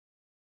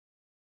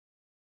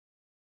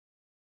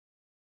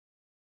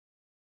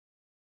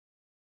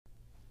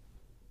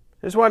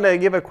I just wanted to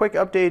give a quick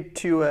update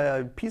to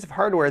a piece of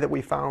hardware that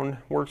we found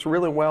works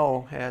really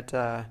well at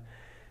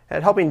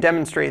helping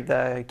demonstrate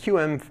the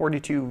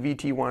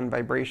QM42VT1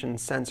 vibration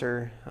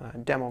sensor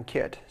demo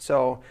kit.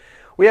 So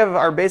we have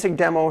our basic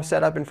demo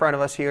set up in front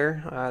of us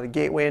here, the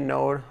gateway and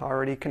node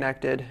already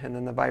connected, and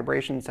then the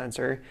vibration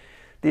sensor.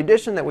 The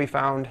addition that we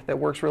found that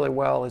works really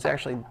well is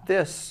actually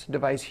this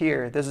device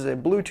here. This is a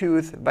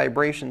Bluetooth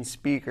vibration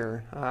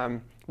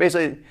speaker.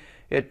 Basically,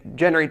 it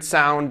generates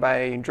sound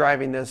by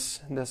driving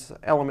this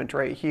element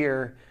right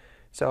here.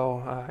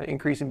 So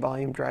increasing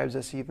volume drives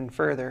this even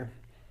further.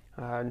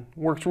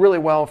 Works really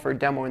well for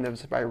demoing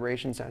this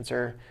vibration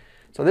sensor.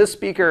 So this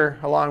speaker,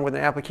 along with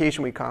an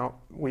application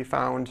we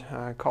found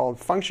called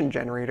Function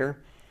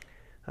Generator,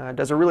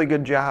 does a really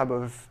good job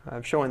of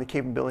showing the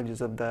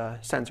capabilities of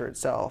the sensor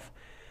itself.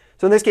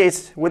 So in this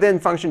case, within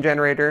Function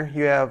Generator,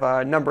 you have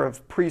a number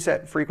of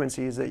preset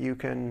frequencies that you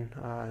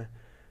can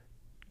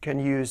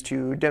use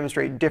to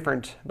demonstrate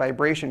different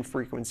vibration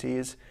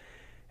frequencies,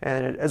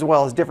 and as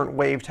well as different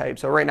wave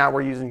types. So right now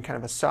we're using kind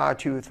of a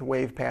sawtooth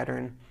wave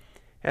pattern.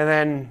 And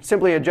then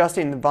simply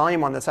adjusting the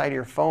volume on the side of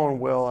your phone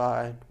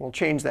will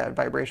change that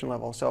vibration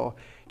level. So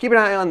keep an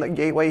eye on the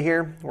gateway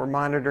here. We're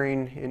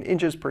monitoring in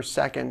inches per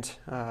second.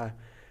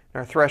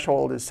 Our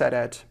threshold is set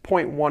at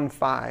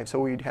 0.15, so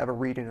we'd have a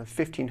reading of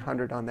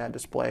 1500 on that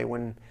display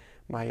when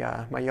my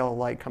yellow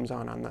light comes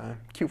on the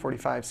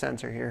Q45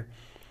 sensor here.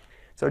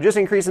 So just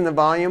increasing the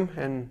volume,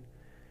 and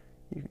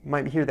you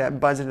might hear that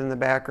buzzing in the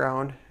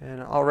background.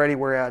 And already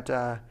we're at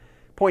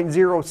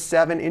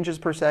 0.07 inches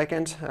per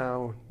second.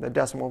 The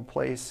decimal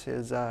place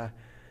is,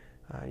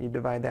 you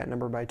divide that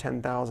number by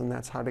 10,000.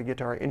 That's how to get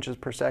to our inches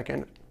per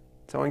second.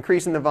 So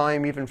increasing the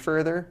volume even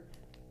further.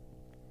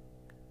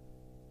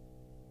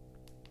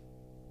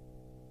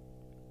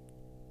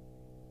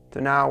 So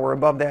now we're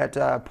above that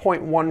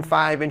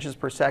 0.15 inches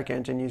per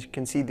second, and you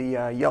can see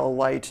the yellow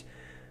light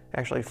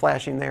actually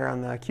flashing there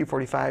on the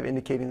Q45,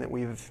 indicating that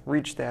we've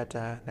reached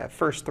that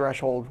first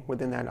threshold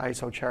within that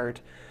ISO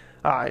chart.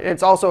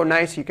 It's also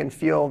nice, you can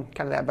feel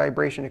kind of that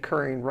vibration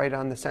occurring right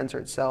on the sensor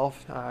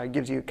itself. It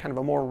gives you kind of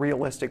a more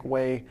realistic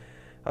way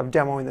of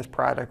demoing this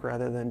product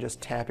rather than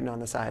just tapping on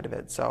the side of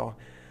it. So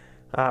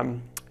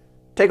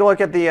take a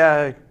look at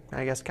the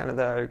I guess kind of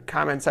the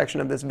comment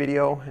section of this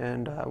video,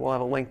 and we'll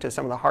have a link to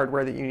some of the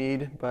hardware that you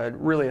need, but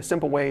really a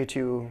simple way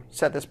to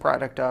set this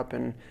product up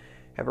and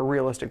have a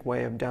realistic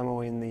way of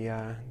demoing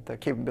the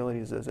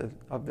capabilities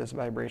of this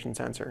vibration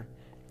sensor.